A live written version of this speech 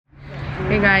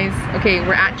Hey guys, okay,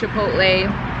 we're at Chipotle.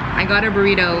 I got a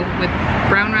burrito with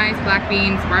brown rice, black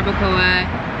beans, barbacoa,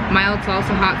 mild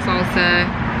salsa, hot salsa,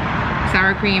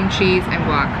 sour cream, cheese, and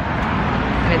guac.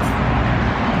 And it's,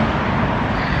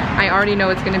 I already know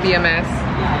it's gonna be a mess.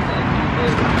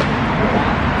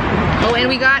 Oh, and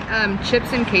we got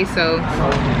chips and queso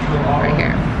right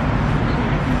here.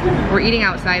 We're eating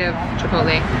outside of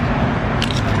Chipotle.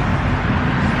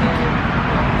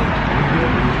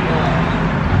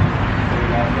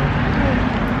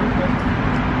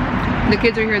 The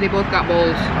kids are here, they both got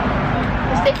bowls.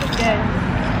 The steak is good.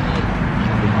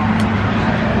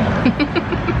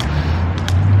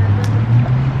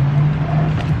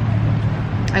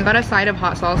 I got a side of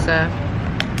hot salsa.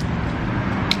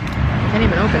 Can't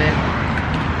even open it.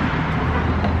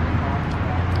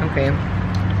 Okay.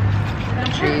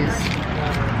 Jeez.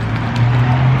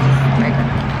 Like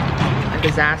a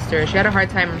disaster. She had a hard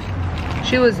time.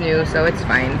 She was new, so it's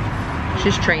fine.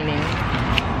 She's training.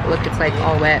 Look, it's like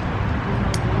all wet.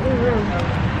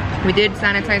 We did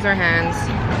sanitize our hands.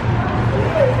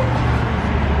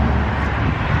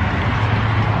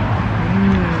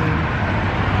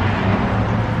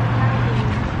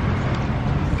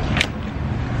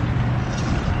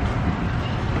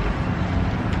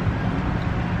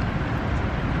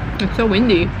 It's so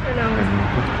windy. I know.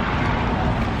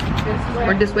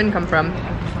 Where'd this wind come from?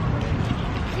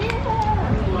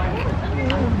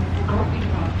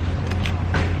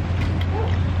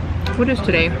 What is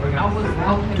today?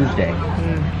 Tuesday.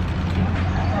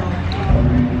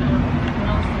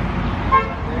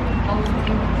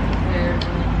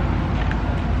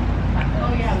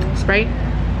 Sprite?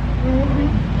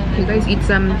 You guys eat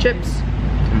some chips?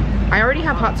 I already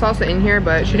have hot salsa in here,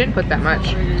 but she didn't put that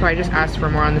much, so I just asked for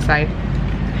more on the side.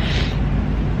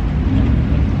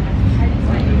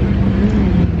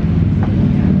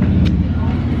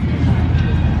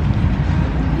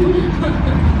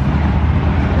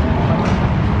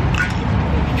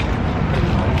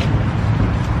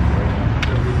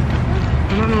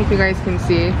 I don't know if you guys can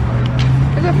see.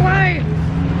 There's a fly!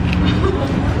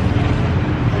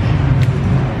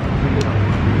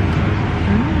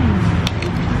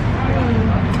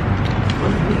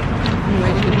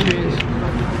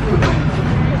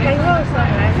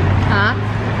 Huh?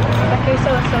 That queso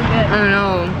is so good. I don't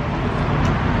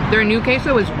know. Their new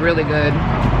queso is really good.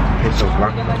 Queso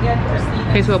blanco.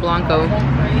 Queso blanco.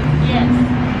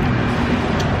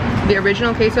 The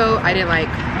original queso I didn't like.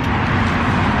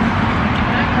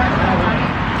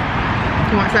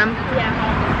 You want some?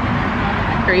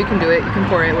 Yeah. Here, you can do it. You can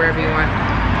pour it wherever you want.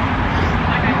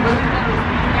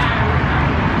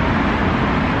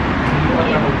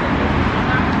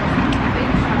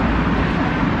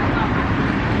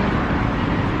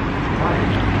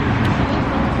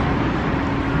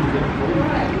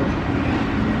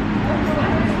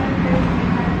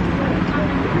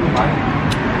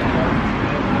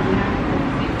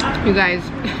 You guys,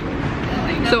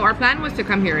 so our plan was to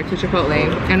come here to Chipotle,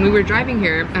 and we were driving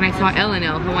here and I saw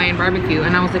L&L Hawaiian barbecue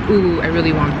and I was like, ooh, I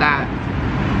really want that.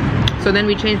 So then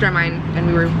we changed our mind and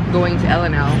we were going to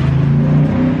L&L.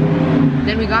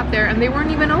 Then we got there and they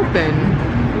weren't even open.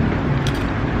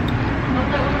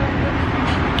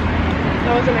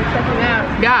 I wasn't expecting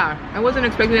that. Yeah, I wasn't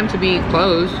expecting them to be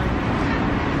closed.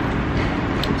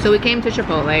 So we came to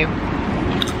Chipotle.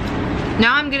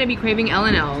 Now I'm gonna be craving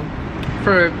L&L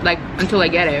for like until I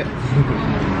get it.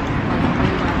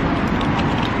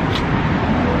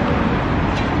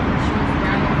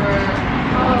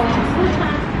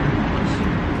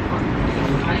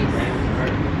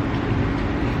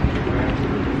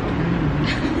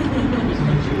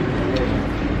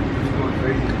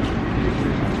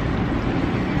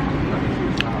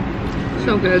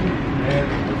 So good.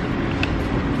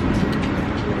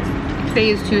 Today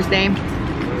is Tuesday.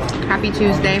 Happy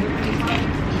Tuesday.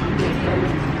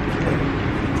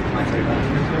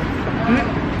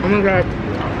 Oh my god.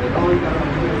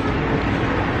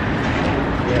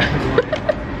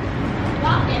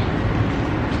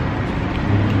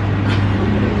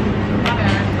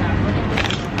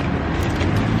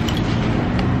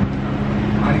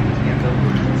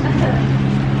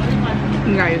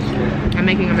 You guys, I'm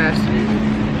making a mess.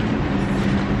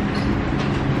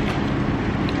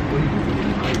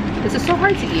 This is so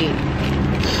hard to eat.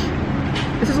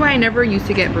 This is why I never used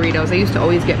to get burritos. I used to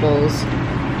always get bowls.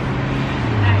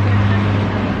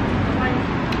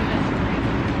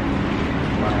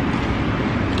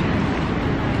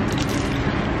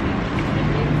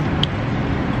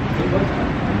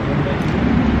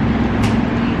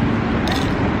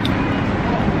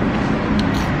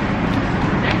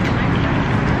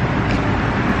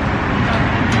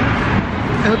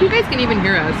 I hope you guys can even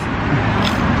hear us.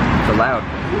 It's loud.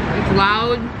 It's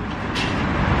loud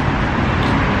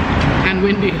and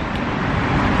windy.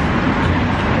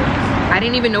 I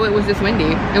didn't even know it was this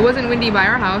windy. It wasn't windy by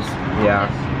our house. Yeah.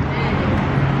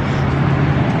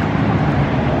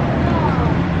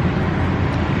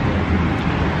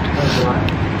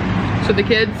 So the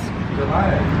kids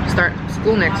start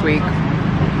school next week.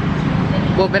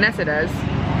 Well, Vanessa does.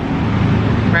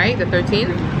 Right? The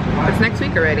 13th? It's next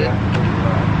week already.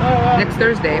 Next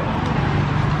Thursday.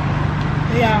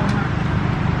 Yeah.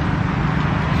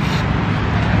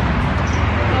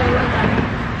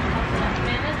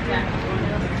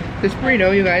 This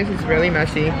burrito, you guys, is really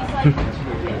messy.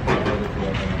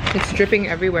 It's dripping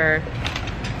everywhere.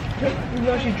 You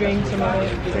know she drained some of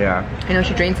it. Yeah. I know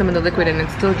she drained some of the liquid and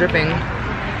it's still dripping.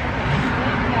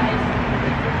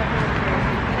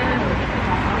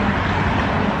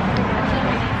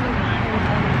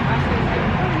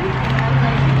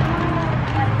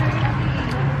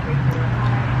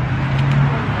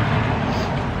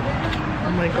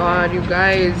 Oh my god, you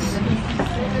guys.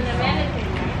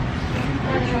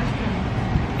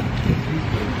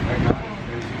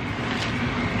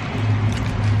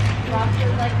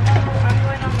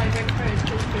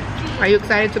 Are you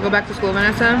excited to go back to school,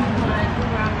 Vanessa?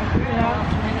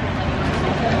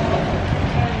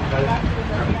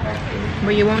 Yeah.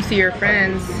 But you won't see your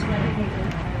friends.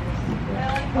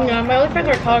 Yeah, my only friends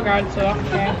are color guards, so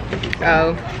okay.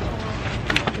 Oh.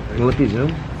 Will it be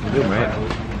Zoom? Zoom, right?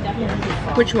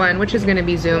 Which one? Which is gonna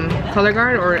be Zoom? Color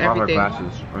guard or All our everything?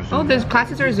 classes are Zoom. Oh, those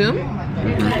classes are Zoom?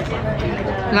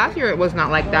 Last year it was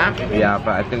not like that. Yeah,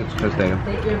 but I think it's because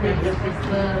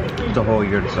it's a whole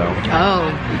year to sell. Oh.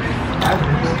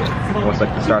 Well, it's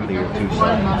like the start of the year too, so.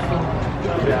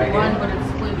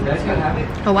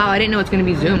 Oh wow, I didn't know it's gonna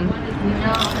be Zoom.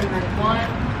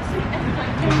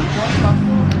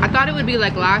 I thought it would be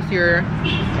like last year.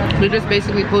 We just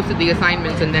basically posted the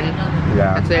assignments and then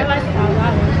that's it. I like how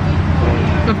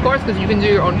that Of course, because you can do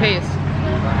your own pace.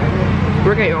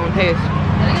 Work at your own pace.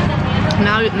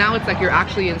 Now it's like you're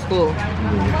actually in school.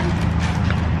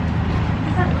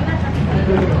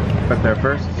 But their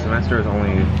first semester is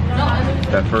only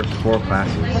the first 4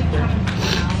 classes.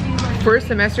 First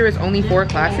semester is only 4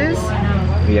 classes?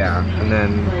 Yeah, and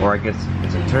then, or I guess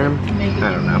it's a term? I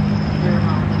don't know.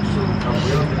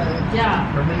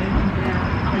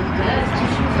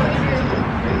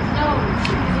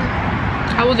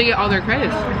 How will they get all their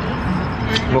credits?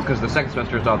 Well, because the second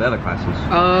semester is all the other classes.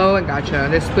 Oh, I gotcha.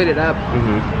 They split it up.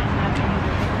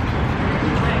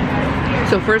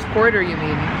 So first quarter, you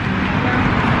mean?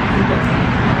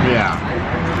 Yeah.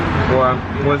 Or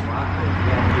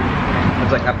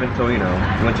it's like up until, you know,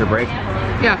 winter break.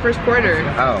 Yeah, first quarter.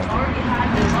 Oh.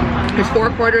 There's 4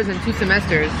 quarters and 2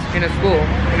 semesters in a school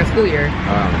year.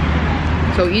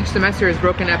 So each semester is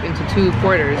broken up into 2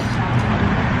 quarters.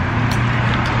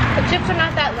 The chips are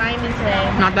not that limey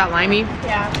today. Not that limey?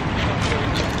 Yeah.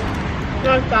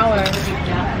 Not sour.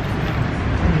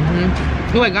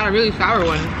 Oh, I got a really sour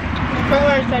one. Remember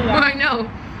I said Oh, that? I know.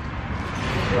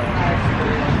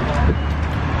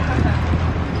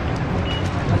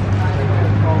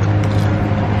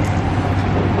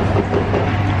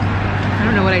 I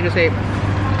don't know what I just ate.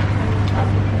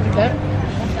 Good?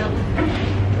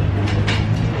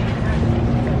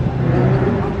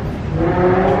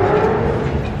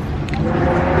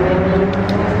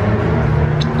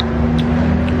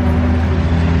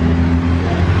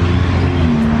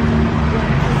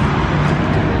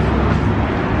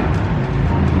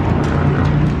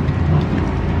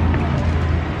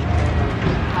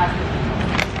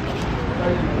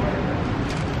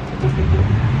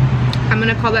 I'm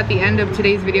gonna call that the end of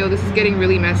today's video. This is getting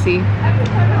really messy.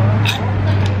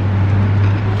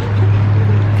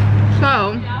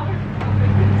 So,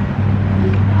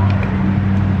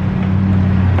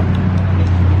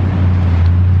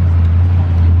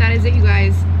 that is it, you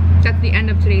guys. That's the end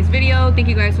of today's video. Thank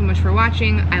you guys so much for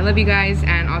watching. I love you guys,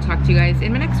 and I'll talk to you guys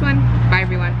in my next one. Bye,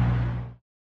 everyone.